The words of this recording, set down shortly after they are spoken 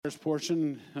talker's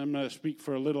portion. I'm going to speak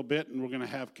for a little bit, and we're going to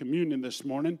have communion this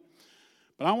morning.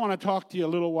 But I want to talk to you a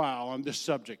little while on this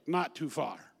subject, not too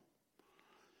far.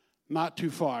 Not too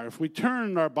far. If we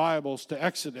turn our Bibles to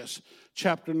Exodus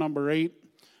chapter number 8,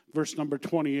 verse number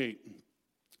 28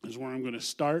 is where I'm going to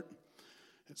start.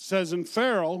 It says, "And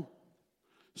Pharaoh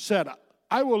said,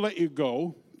 I will let you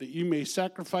go, that you may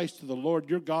sacrifice to the Lord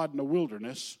your God in the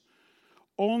wilderness.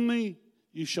 Only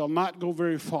you shall not go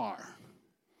very far.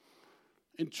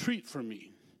 Entreat for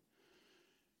me."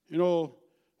 You know,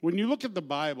 when you look at the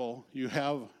Bible, you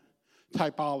have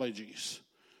typologies.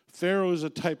 Pharaoh is a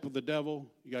type of the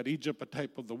devil. You got Egypt, a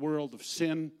type of the world of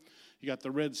sin. You got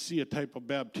the Red Sea, a type of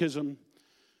baptism.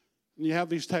 And you have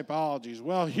these typologies.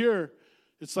 Well, here,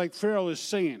 it's like Pharaoh is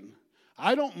saying,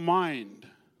 I don't mind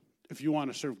if you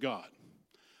want to serve God.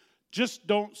 Just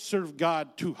don't serve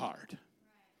God too hard.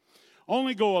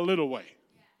 Only go a little way.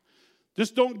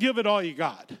 Just don't give it all you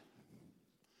got.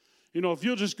 You know, if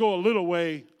you'll just go a little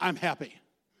way, I'm happy.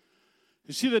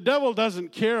 You see, the devil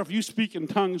doesn't care if you speak in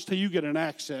tongues till you get an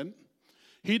accent.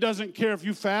 He doesn't care if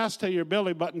you fast till your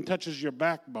belly button touches your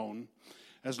backbone.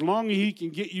 As long as he can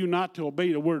get you not to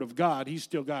obey the word of God, he's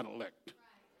still got it licked.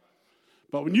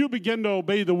 But when you begin to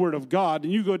obey the word of God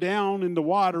and you go down in the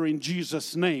water in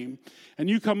Jesus' name and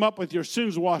you come up with your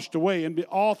sins washed away and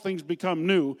all things become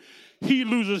new, he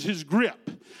loses his grip.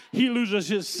 He loses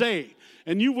his say.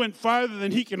 And you went farther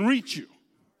than he can reach you.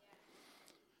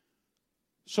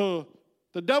 So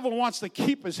the devil wants to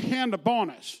keep his hand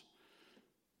upon us.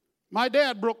 My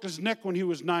dad broke his neck when he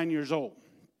was 9 years old.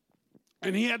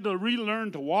 And he had to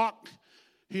relearn to walk.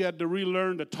 He had to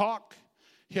relearn to talk.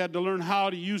 He had to learn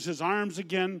how to use his arms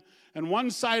again. And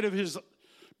one side of his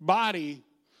body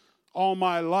all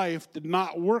my life did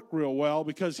not work real well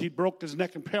because he broke his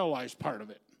neck and paralyzed part of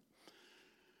it.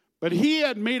 But he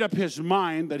had made up his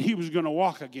mind that he was going to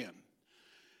walk again.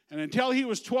 And until he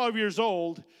was 12 years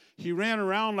old, he ran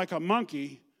around like a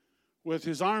monkey with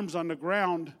his arms on the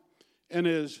ground and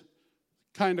is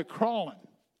kind of crawling.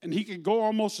 And he could go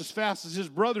almost as fast as his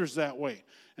brothers that way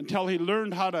until he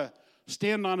learned how to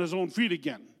stand on his own feet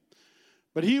again.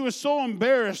 But he was so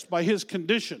embarrassed by his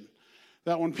condition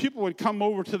that when people would come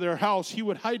over to their house, he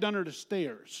would hide under the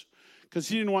stairs because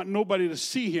he didn't want nobody to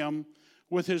see him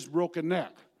with his broken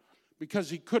neck because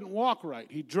he couldn't walk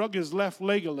right. He drug his left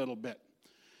leg a little bit.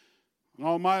 And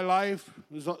all my life,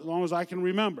 as long as I can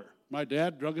remember, my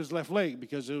dad drug his left leg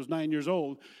because he was 9 years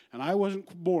old, and I wasn't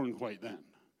born quite then.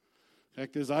 The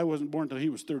fact is, I wasn't born until he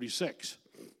was 36.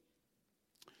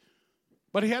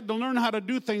 But he had to learn how to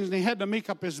do things, and he had to make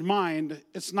up his mind,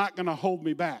 it's not going to hold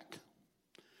me back.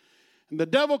 And the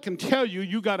devil can tell you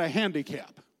you got a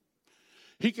handicap.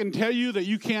 He can tell you that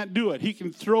you can't do it. He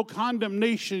can throw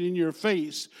condemnation in your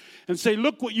face and say,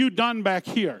 look what you done back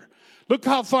here. Look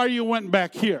how far you went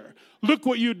back here. Look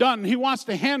what you done. He wants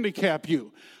to handicap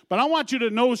you. But I want you to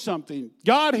know something.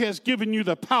 God has given you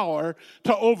the power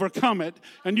to overcome it,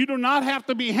 and you do not have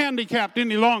to be handicapped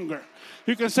any longer.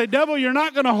 You can say, devil, you're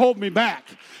not going to hold me back.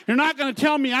 You're not going to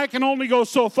tell me I can only go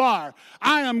so far.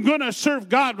 I am going to serve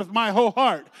God with my whole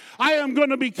heart. I am going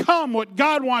to become what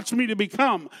God wants me to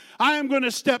become. I am going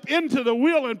to step into the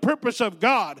will and purpose of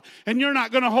God, and you're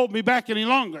not going to hold me back any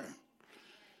longer.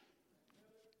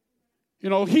 You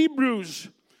know, Hebrews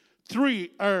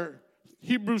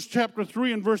chapter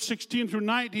 3 and verse 16 through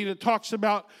 19, it talks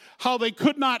about how they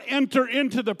could not enter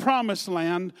into the promised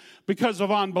land because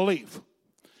of unbelief.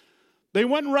 They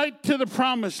went right to the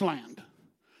promised land.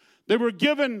 They were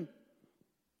given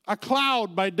a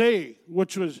cloud by day,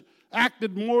 which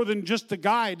acted more than just a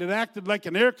guide. It acted like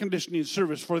an air conditioning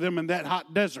service for them in that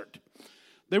hot desert.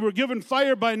 They were given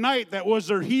fire by night that was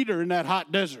their heater in that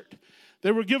hot desert.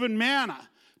 They were given manna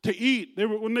to eat.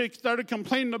 When they started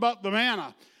complaining about the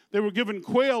manna, they were given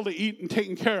quail to eat and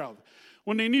taken care of.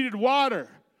 When they needed water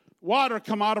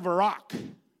come out of a rock.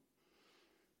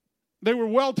 They were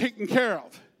well taken care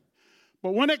of.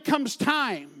 But when it comes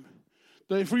time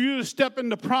for you to step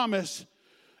into promise,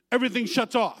 everything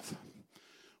shuts off.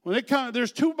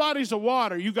 There's two bodies of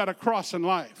water you got to cross in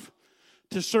life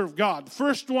to serve God. The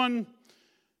first one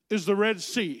is the Red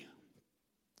Sea.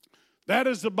 That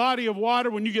is the body of water.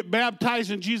 When you get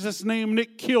baptized in Jesus' name,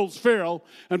 Nick kills Pharaoh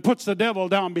and puts the devil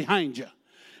down behind you.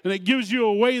 And it gives you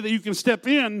a way that you can step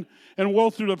in and go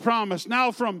through the promise.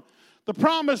 Now, from the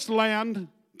promised land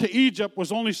to Egypt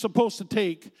was only supposed to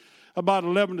take about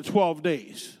 11 to 12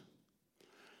 days.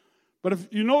 But if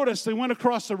you notice, they went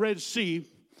across the Red Sea,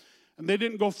 and they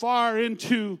didn't go far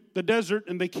into the desert,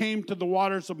 and they came to the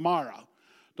waters of Marah.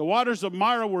 The waters of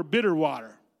Marah were bitter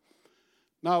water.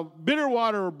 Now, bitter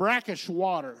water or brackish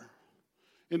water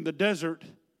in the desert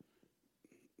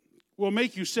will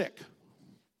make you sick.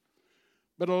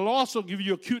 But it'll also give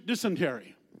you acute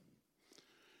dysentery.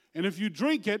 And if you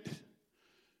drink it,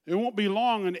 it won't be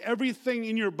long and everything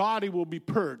in your body will be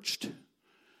purged.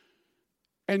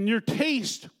 And your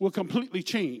taste will completely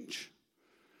change.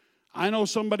 I know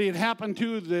somebody it happened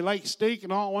to, they like steak,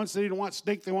 and all at once they didn't want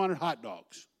steak, they wanted hot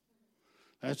dogs.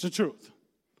 That's the truth.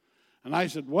 And I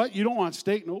said, what? You don't want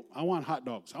steak? No, I want hot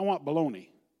dogs. I want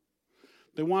bologna.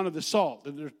 They wanted the salt.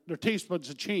 Their taste buds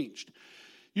had changed.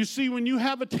 You see, when you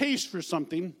have a taste for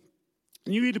something,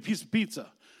 and you eat a piece of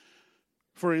pizza,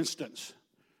 for instance,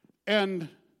 and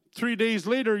 3 days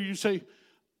later you say,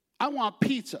 I want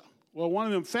pizza. Well, one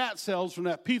of them fat cells from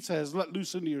that pizza has let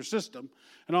loose into your system,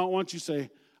 and all at once you say,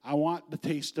 I want the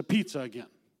taste of pizza again.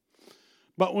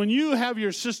 But when you have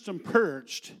your system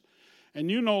purged,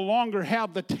 and you no longer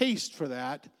have the taste for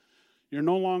that, you're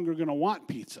no longer going to want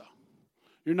pizza.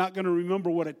 You're not going to remember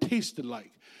what it tasted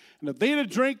like. And if they'd have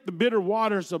drank the bitter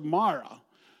waters of Mara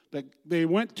that they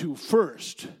went to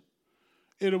first,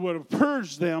 it would have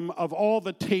purged them of all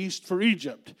the taste for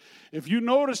Egypt. If you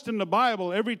noticed in the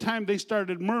Bible, every time they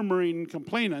started murmuring and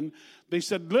complaining, they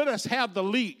said, let us have the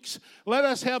leeks, let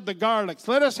us have the garlics,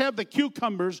 let us have the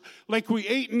cucumbers like we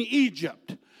ate in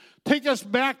Egypt. Take us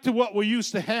back to what we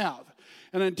used to have.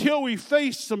 And until we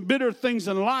face some bitter things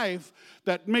in life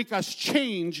that make us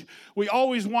change, we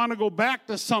always want to go back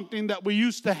to something that we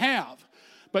used to have.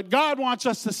 But God wants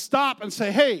us to stop and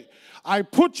say, hey, I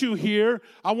put you here.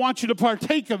 I want you to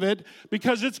partake of it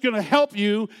because it's going to help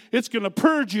you. It's going to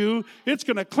purge you. It's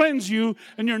going to cleanse you.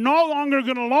 And you're no longer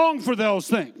going to long for those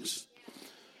things.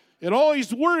 It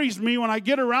always worries me when I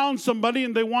get around somebody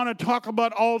and they want to talk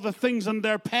about all the things in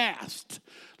their past.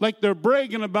 Like they're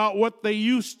bragging about what they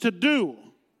used to do.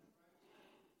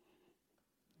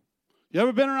 You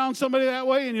ever been around somebody that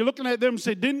way and you're looking at them and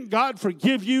say, didn't God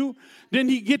forgive you? Didn't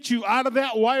he get you out of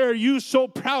that? Why are you so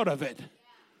proud of it?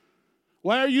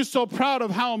 Why are you so proud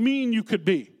of how mean you could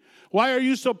be? Why are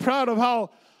you so proud of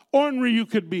how ornery you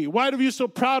could be? Why are you so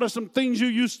proud of some things you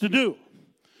used to do?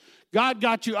 God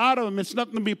got you out of them. It's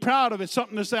nothing to be proud of. It's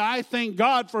something to say, I thank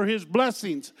God for his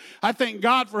blessings. I thank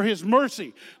God for his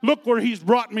mercy. Look where he's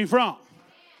brought me from.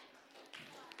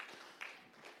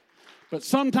 But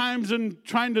sometimes in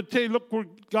trying to say, look where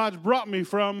God's brought me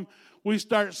from, we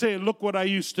start saying, look what I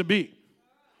used to be.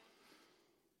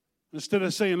 Instead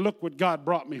of saying, look what God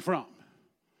brought me from.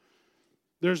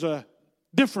 There's a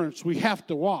difference we have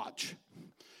to watch.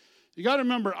 You got to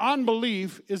remember,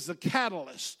 unbelief is the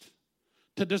catalyst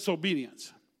to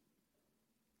disobedience.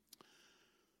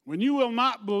 When you will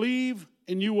not believe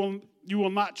and you will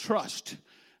not trust.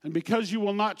 And because you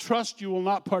will not trust, you will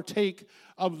not partake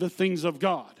of the things of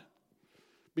God.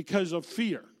 Because of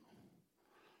fear.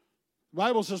 The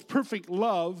Bible says perfect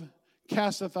love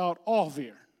casteth out all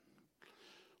fear.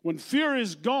 When fear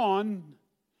is gone,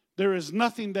 there is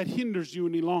nothing that hinders you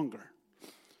any longer.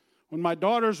 When my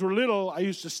daughters were little, I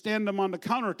used to stand them on the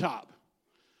countertop.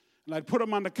 And I'd put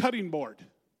them on the cutting board.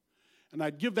 And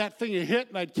I'd give that thing a hit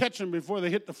and I'd catch them before they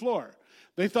hit the floor.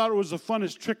 They thought it was the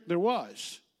funnest trick there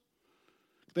was.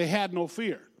 They had no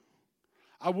fear.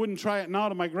 I wouldn't try it now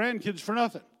to my grandkids for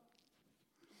nothing.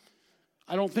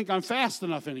 I don't think I'm fast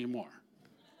enough anymore.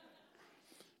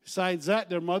 Besides that,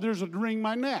 their mothers would wring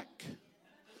my neck.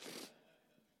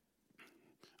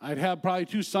 I'd have probably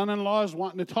 2 son-in-laws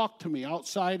wanting to talk to me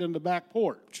outside on the back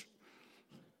porch.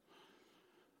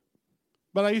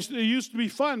 But it used to be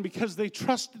fun because they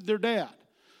trusted their dad.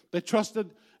 They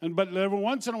trusted, but every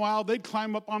once in a while, they'd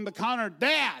climb up on the counter,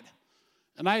 Dad!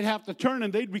 And I'd have to turn,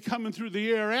 and they'd be coming through the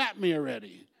air at me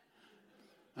already.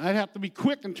 I'd have to be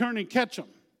quick and turn and catch them.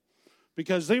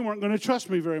 Because they weren't going to trust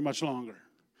me very much longer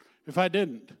if I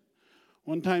didn't.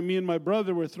 One time, me and my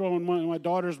brother were throwing one of my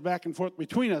daughters back and forth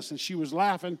between us, and she was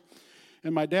laughing.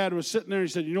 And my dad was sitting there, and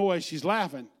he said, you know why she's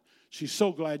laughing? She's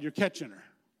so glad you're catching her.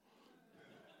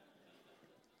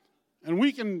 And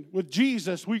with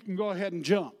Jesus, we can go ahead and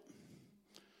jump.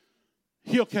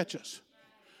 He'll catch us.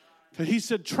 Because he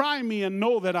said, try me and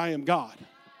know that I am God.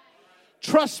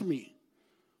 Trust me.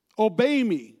 Obey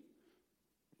me.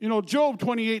 You know, Job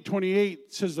 28:28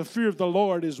 says, the fear of the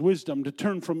Lord is wisdom. To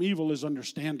turn from evil is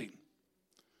understanding.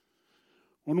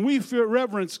 When we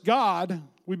reverence God,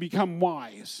 we become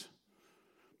wise.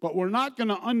 But we're not going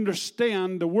to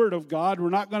understand the Word of God. We're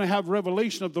not going to have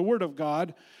revelation of the Word of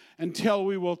God until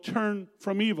we will turn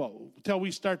from evil, until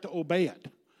we start to obey it.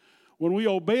 When we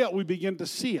obey it, we begin to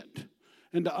see it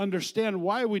and to understand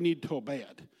why we need to obey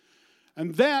it.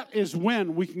 And that is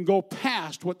when we can go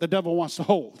past what the devil wants to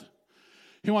hold.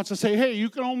 He wants to say, hey, you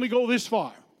can only go this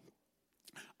far.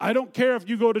 I don't care if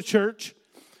you go to church.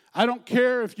 I don't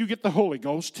care if you get the Holy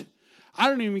Ghost. I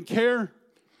don't even care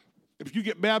if you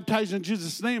get baptized in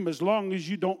Jesus' name as long as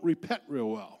you don't repent real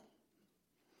well.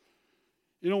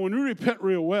 You know, when you repent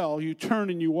real well, you turn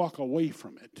and you walk away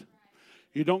from it.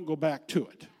 You don't go back to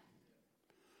it.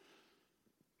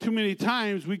 Too many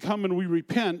times we come and we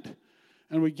repent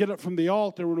and we get it from the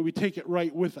altar and we take it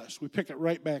right with us. We pick it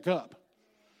right back up.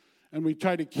 And we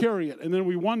try to carry it. And then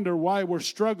we wonder why we're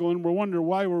struggling. We wonder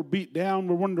why we're beat down.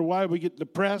 We wonder why we get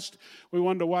depressed. We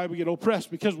wonder why we get oppressed.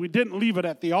 Because we didn't leave it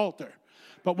at the altar.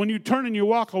 But when you turn and you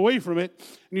walk away from it,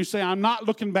 and you say, I'm not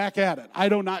looking back at it. I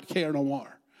do not care no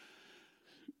more.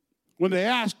 When they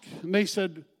asked, and they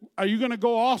said, are you going to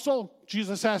go also?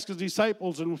 Jesus asked his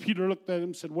disciples, and Peter looked at him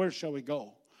and said, where shall we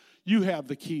go? You have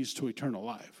the keys to eternal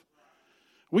life.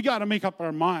 We got to make up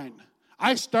our mind.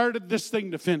 I started this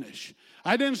thing to finish.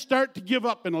 I didn't start to give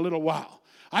up in a little while.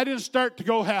 I didn't start to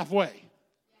go halfway.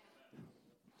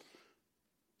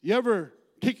 You ever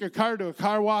take your car to a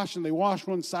car wash and they wash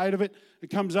one side of it? It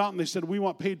comes out and they said, we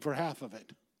want paid for half of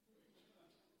it.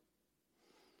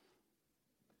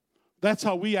 That's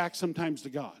how we act sometimes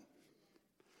to God.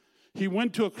 He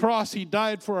went to a cross. He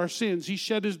died for our sins. He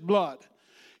shed his blood.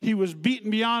 He was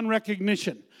beaten beyond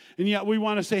recognition. And yet we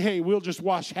want to say, hey, we'll just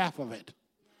wash half of it.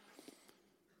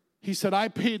 He said, I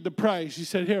paid the price. He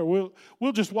said, here, we'll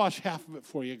just wash half of it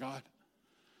for you, God.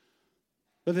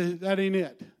 But that ain't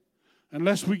it.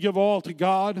 Unless we give all to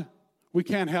God, we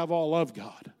can't have all of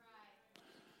God.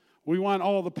 We want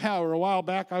all the power. A while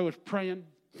back, I was praying.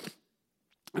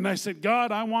 And I said,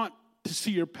 God, I want to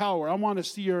see your power. I want to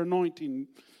see your anointing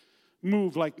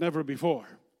move like never before.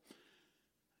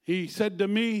 He said to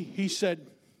me, he said,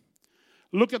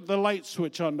 look at the light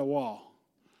switch on the wall.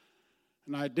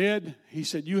 And I did. He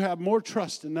said, you have more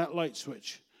trust in that light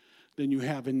switch than you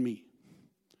have in me.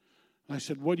 And I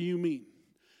said, what do you mean?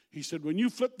 He said, when you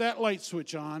flip that light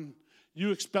switch on, you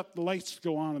expect the lights to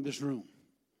go on in this room.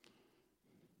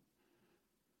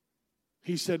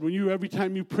 He said, every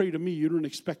time you pray to me, you don't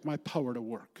expect my power to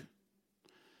work.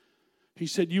 He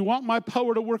said, you want my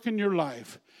power to work in your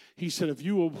life? He said, if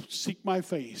you will seek my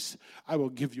face, I will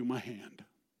give you my hand.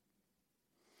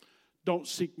 Don't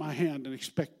seek my hand and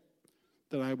expect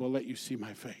that I will let you see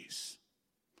my face.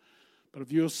 But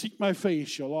if you'll seek my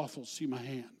face, you'll also see my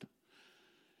hand.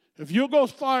 If you'll go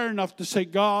far enough to say,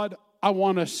 God, I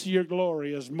want to see your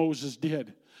glory as Moses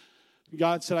did.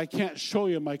 God said, I can't show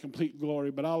you my complete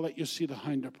glory, but I'll let you see the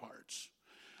hinder parts.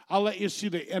 I'll let you see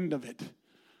the end of it.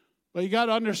 But you got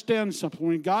to understand something.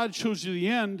 When God shows you the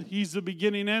end, he's the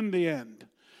beginning and the end.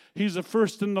 He's the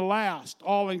first and the last,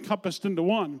 all encompassed into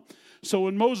one. So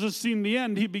when Moses seen the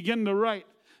end, he began to write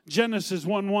Genesis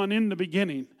 1:1, in the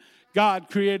beginning, God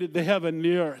created the heaven and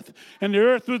the earth. And the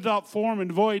earth was without form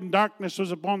and void, and darkness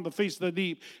was upon the face of the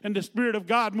deep. And the Spirit of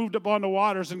God moved upon the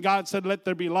waters, and God said, let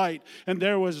there be light. And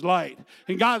there was light.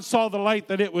 And God saw the light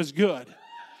that it was good.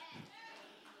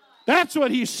 That's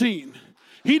what he's seen.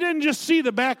 He didn't just see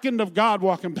the back end of God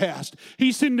walking past.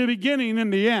 He's seen the beginning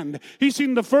and the end. He's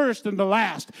seen the first and the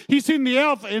last. He's seen the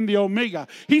Alpha and the Omega.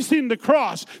 He's seen the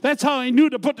cross. That's how he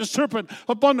knew to put the serpent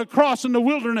upon the cross in the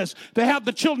wilderness, to have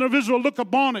the children of Israel look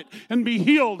upon it and be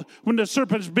healed when the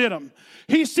serpents bit them.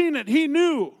 He's seen it. He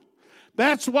knew.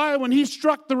 That's why when he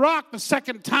struck the rock the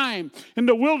second time in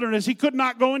the wilderness, he could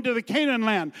not go into the Canaan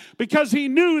land, because he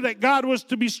knew that God was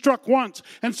to be struck once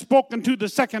and spoken to the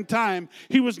second time.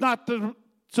 He was not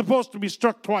supposed to be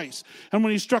struck twice. And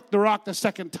when he struck the rock the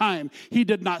second time, he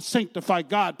did not sanctify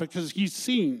God, because he's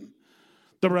seen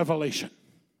the revelation.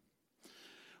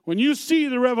 When you see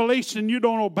the revelation and you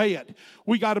don't obey it,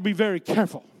 we got to be very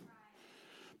careful,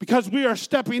 because we are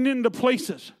stepping into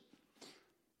places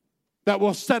that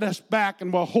will set us back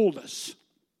and will hold us.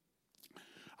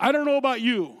 I don't know about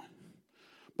you,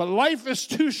 but life is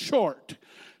too short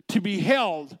to be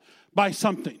held by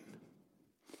something.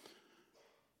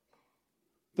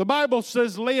 The Bible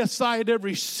says, lay aside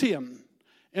every sin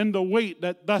and the weight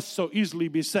that does so easily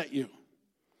beset you.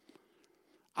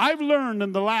 I've learned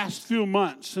in the last few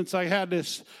months, since I had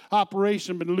this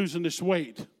operation, been losing this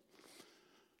weight,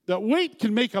 that weight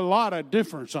can make a lot of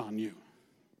difference on you.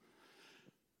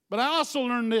 But I also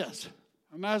learned this,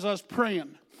 and as I was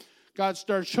praying, God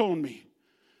started showing me,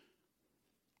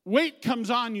 weight comes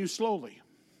on you slowly.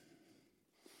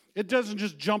 It doesn't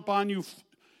just jump on you.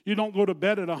 You don't go to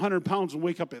bed at 100 pounds and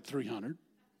wake up at 300.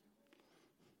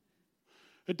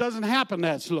 It doesn't happen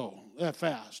that slow, that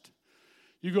fast.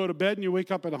 You go to bed and you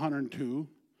wake up at 102.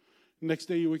 Next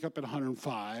day you wake up at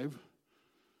 105.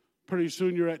 Pretty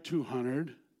soon you're at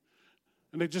 200.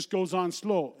 And it just goes on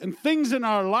slow. And things in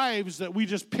our lives that we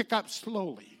just pick up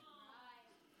slowly.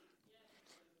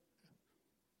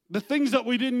 The things that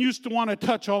we didn't used to want to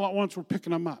touch all at once, we're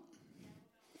picking them up.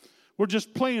 We're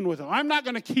just playing with them. I'm not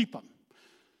going to keep them.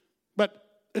 But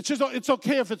it's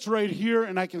okay if it's right here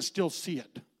and I can still see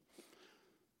it.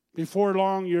 Before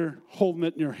long, you're holding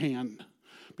it in your hand.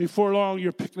 Before long,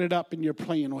 you're picking it up and you're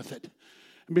playing with it.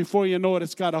 And before you know it,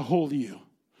 it's got a hold of you.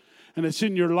 And it's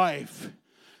in your life.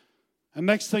 And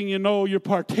next thing you know, you're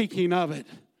partaking of it.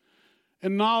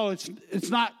 And now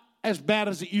it's not as bad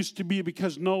as it used to be,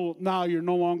 because now you're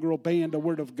no longer obeying the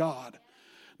Word of God.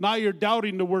 Now you're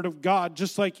doubting the Word of God,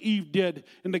 just like Eve did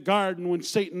in the garden when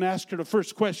Satan asked her the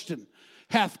first question,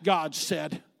 hath God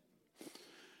said?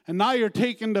 And now you're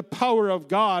taking the power of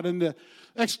God and the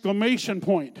exclamation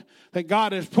point that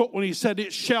God has put when he said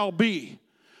it shall be.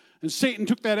 And Satan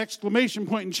took that exclamation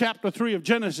point in chapter 3 of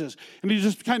Genesis, and he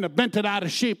just kind of bent it out of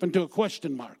shape into a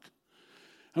question mark.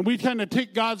 And we tend to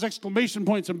take God's exclamation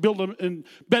points and build them and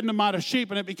bend them out of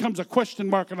shape, and it becomes a question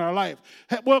mark in our life.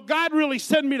 Will God really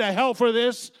send me to hell for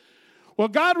this? Will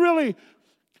God really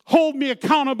hold me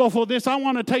accountable for this? I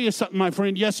want to tell you something, my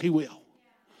friend. Yes, he will.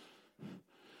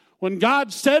 When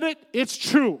God said it, it's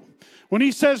true. When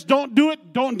he says don't do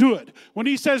it, don't do it. When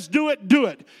he says do it, do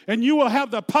it. And you will have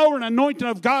the power and anointing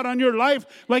of God on your life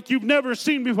like you've never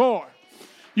seen before.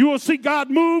 You will see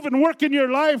God move and work in your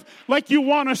life like you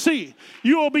want to see.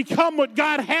 You will become what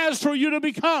God has for you to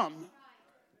become.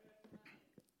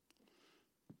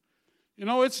 You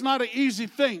know, it's not an easy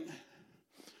thing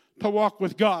to walk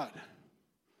with God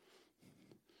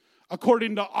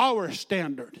according to our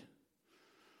standard.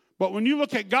 But when you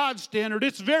look at God's standard,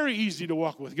 it's very easy to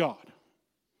walk with God.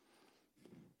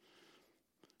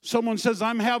 Someone says,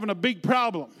 I'm having a big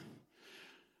problem.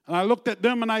 And I looked at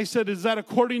them and I said, is that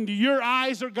according to your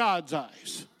eyes or God's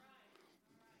eyes?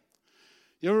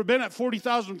 You ever been at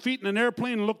 40,000 feet in an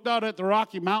airplane and looked out at the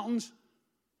Rocky Mountains?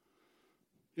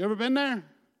 You ever been there?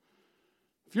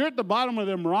 If you're at the bottom of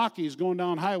them Rockies going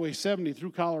down Highway 70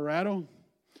 through Colorado,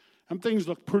 them things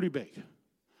look pretty big.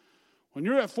 When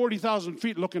you're at 40,000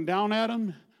 feet looking down at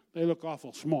them, they look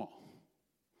awful small.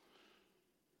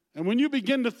 And when you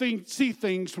begin to see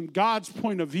things from God's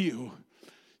point of view,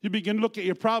 you begin to look at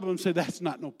your problem and say, that's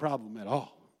not no problem at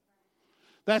all.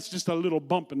 That's just a little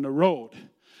bump in the road.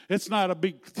 It's not a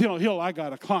big hill I got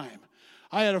to climb.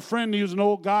 I had a friend, he was an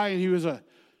old guy, and he was a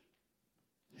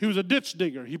ditch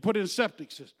digger. He put in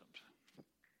septic systems.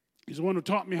 He's the one who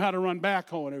taught me how to run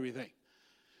backhoe and everything.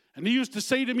 And he used to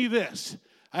say to me this.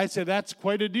 I'd say, that's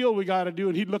quite a deal we got to do.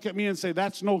 And he'd look at me and say,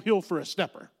 that's no hill for a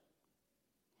stepper.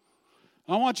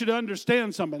 I want you to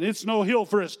understand something. It's no hill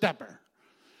for a stepper.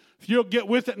 If you'll get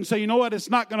with it and say, you know what, it's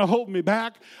not going to hold me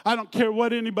back. I don't care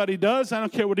what anybody does. I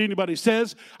don't care what anybody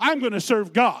says. I'm going to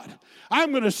serve God.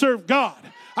 I'm going to serve God.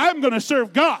 I'm going to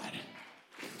serve God.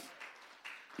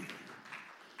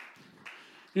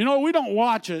 You know, we don't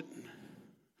watch it.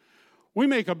 We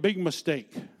make a big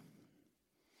mistake.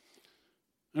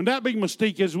 And that big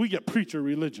mistake is we get preacher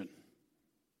religion.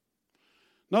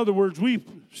 In other words, we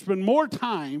spend more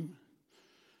time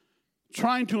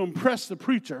trying to impress the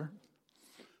preacher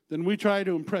than we try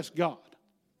to impress God.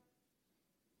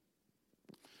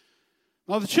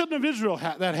 Now, the children of Israel,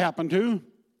 that happened to.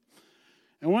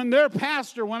 And when their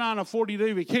pastor went on a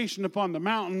 40-day vacation upon the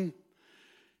mountain,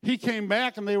 he came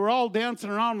back and they were all dancing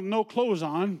around with no clothes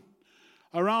on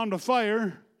around a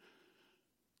fire.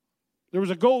 There was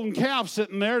a golden calf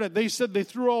sitting there that they said they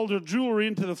threw all their jewelry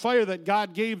into the fire that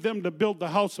God gave them to build the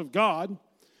house of God,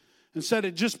 and said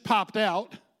it just popped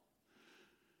out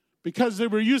because they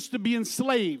were used to being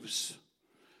slaves.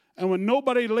 And when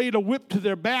nobody laid a whip to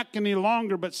their back any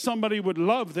longer but somebody would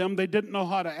love them, they didn't know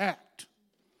how to act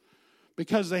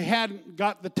because they hadn't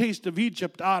got the taste of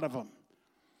Egypt out of them.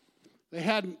 They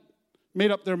hadn't made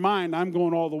up their mind, I'm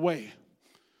going all the way.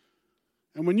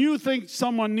 And when you think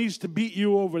someone needs to beat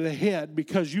you over the head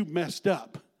because you messed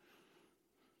up,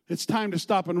 it's time to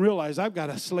stop and realize I've got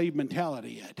a slave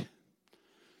mentality yet.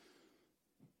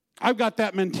 I've got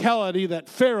that mentality that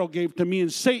Pharaoh gave to me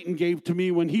and Satan gave to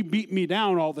me when he beat me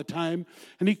down all the time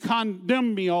and he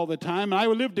condemned me all the time. And I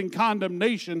lived in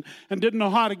condemnation and didn't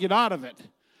know how to get out of it.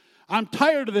 I'm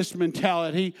tired of this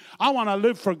mentality. I want to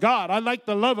live for God. I like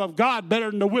the love of God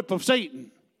better than the whip of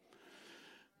Satan.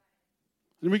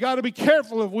 And we got to be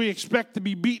careful if we expect to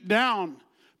be beat down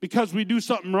because we do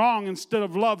something wrong instead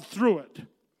of love through it.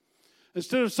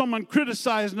 Instead of someone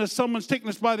criticizing us, someone's taking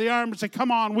us by the arm and say,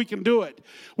 come on, we can do it.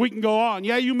 We can go on.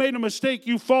 Yeah, you made a mistake,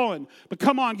 you've fallen. But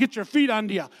come on, get your feet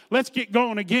under you. Let's get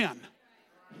going again.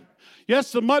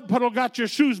 Yes, the mud puddle got your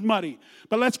shoes muddy,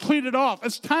 but let's clean it off.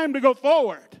 It's time to go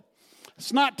forward.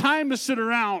 It's not time to sit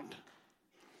around.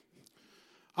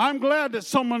 I'm glad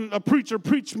that a preacher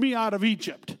preached me out of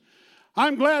Egypt.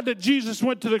 I'm glad that Jesus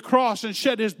went to the cross and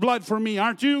shed his blood for me,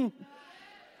 aren't you?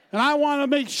 And I want to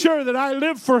make sure that I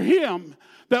live for Him,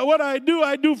 that what I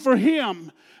do for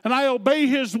Him, and I obey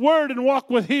His word and walk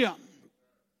with Him.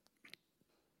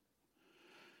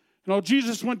 You know,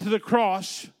 Jesus went to the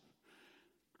cross,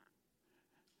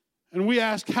 and we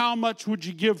asked, how much would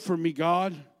you give for me,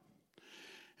 God?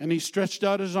 And He stretched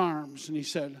out His arms, and He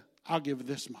said, I'll give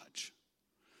this much.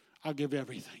 I'll give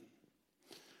everything.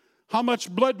 How much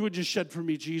blood would you shed for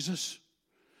me, Jesus?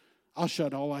 I'll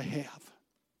shed all I have.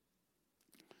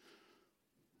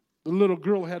 The little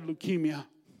girl had leukemia.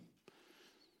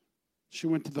 She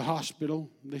went to the hospital.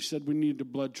 They said, we need a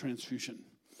blood transfusion.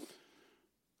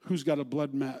 Who's got a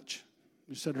blood match?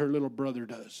 They said, her little brother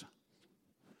does.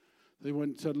 They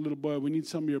went and said, little boy, we need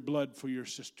some of your blood for your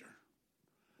sister.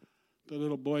 The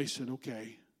little boy said,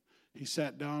 okay. He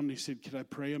sat down and he said, can I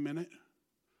pray a minute?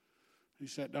 He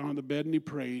sat down on the bed and he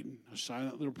prayed, a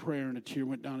silent little prayer, and a tear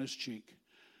went down his cheek.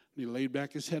 And he laid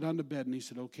back his head on the bed and he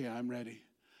said, okay, I'm ready.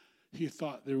 He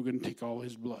thought they were going to take all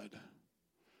his blood,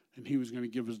 and he was going to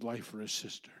give his life for his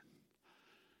sister.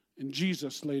 And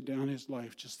Jesus laid down his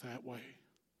life just that way.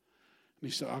 And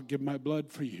he said, I'll give my blood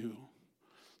for you,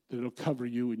 that it'll cover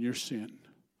you in your sin.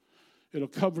 It'll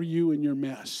cover you in your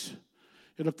mess.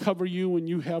 It'll cover you when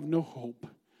you have no hope.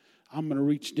 I'm going to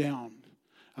reach down.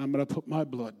 I'm going to put my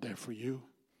blood there for you.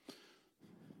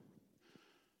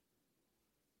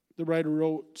 The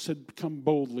writer said, come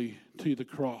boldly to the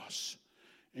cross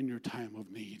in your time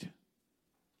of need.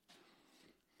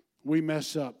 We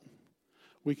mess up.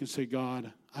 We can say,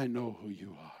 God, I know who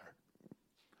you are.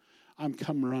 I'm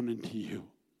come running to you.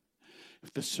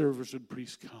 If the servers and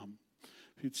priests come,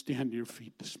 if you'd stand to your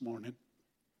feet this morning.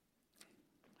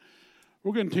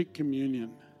 We're going to take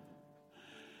communion.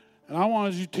 And I want,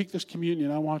 as you take this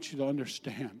communion, I want you to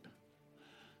understand.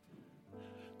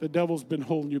 The devil's been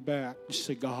holding you back. You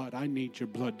say, God, I need your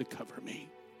blood to cover me.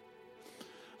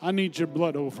 I need your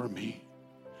blood over me.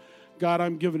 God,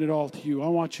 I'm giving it all to you. I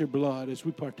want your blood as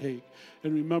we partake.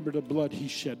 And remember the blood he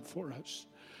shed for us.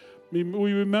 We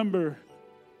remember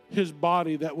his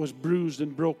body that was bruised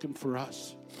and broken for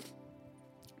us.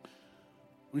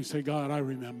 We say, God, I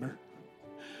remember.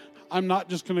 I'm not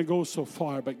just going to go so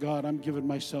far, but God, I'm giving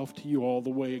myself to you all the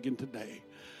way again today.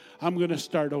 I'm going to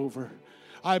start over.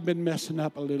 I've been messing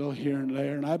up a little here and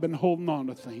there, and I've been holding on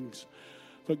to things.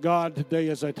 But God, today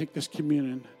as I take this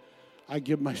communion, I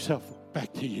give myself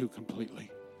back to you completely.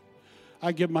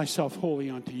 I give myself wholly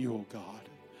unto you, oh God.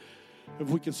 If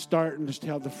we could start and just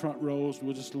have the front rows,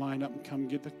 we'll just line up and come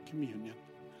get the communion.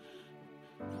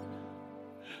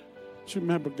 Just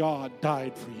remember, God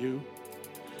died for you.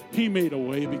 He made a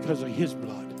way because of his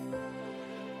blood.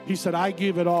 He said, I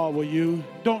give it all, will you?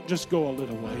 Don't just go a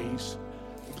little ways.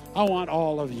 I want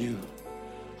all of you.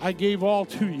 I gave all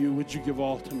to you. Would you give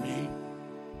all to me?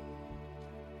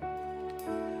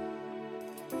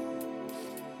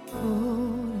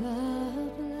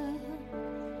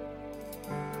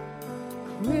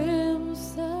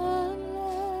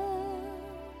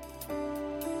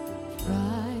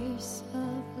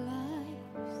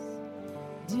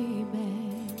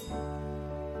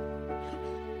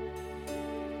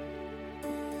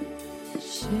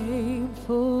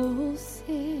 Shameful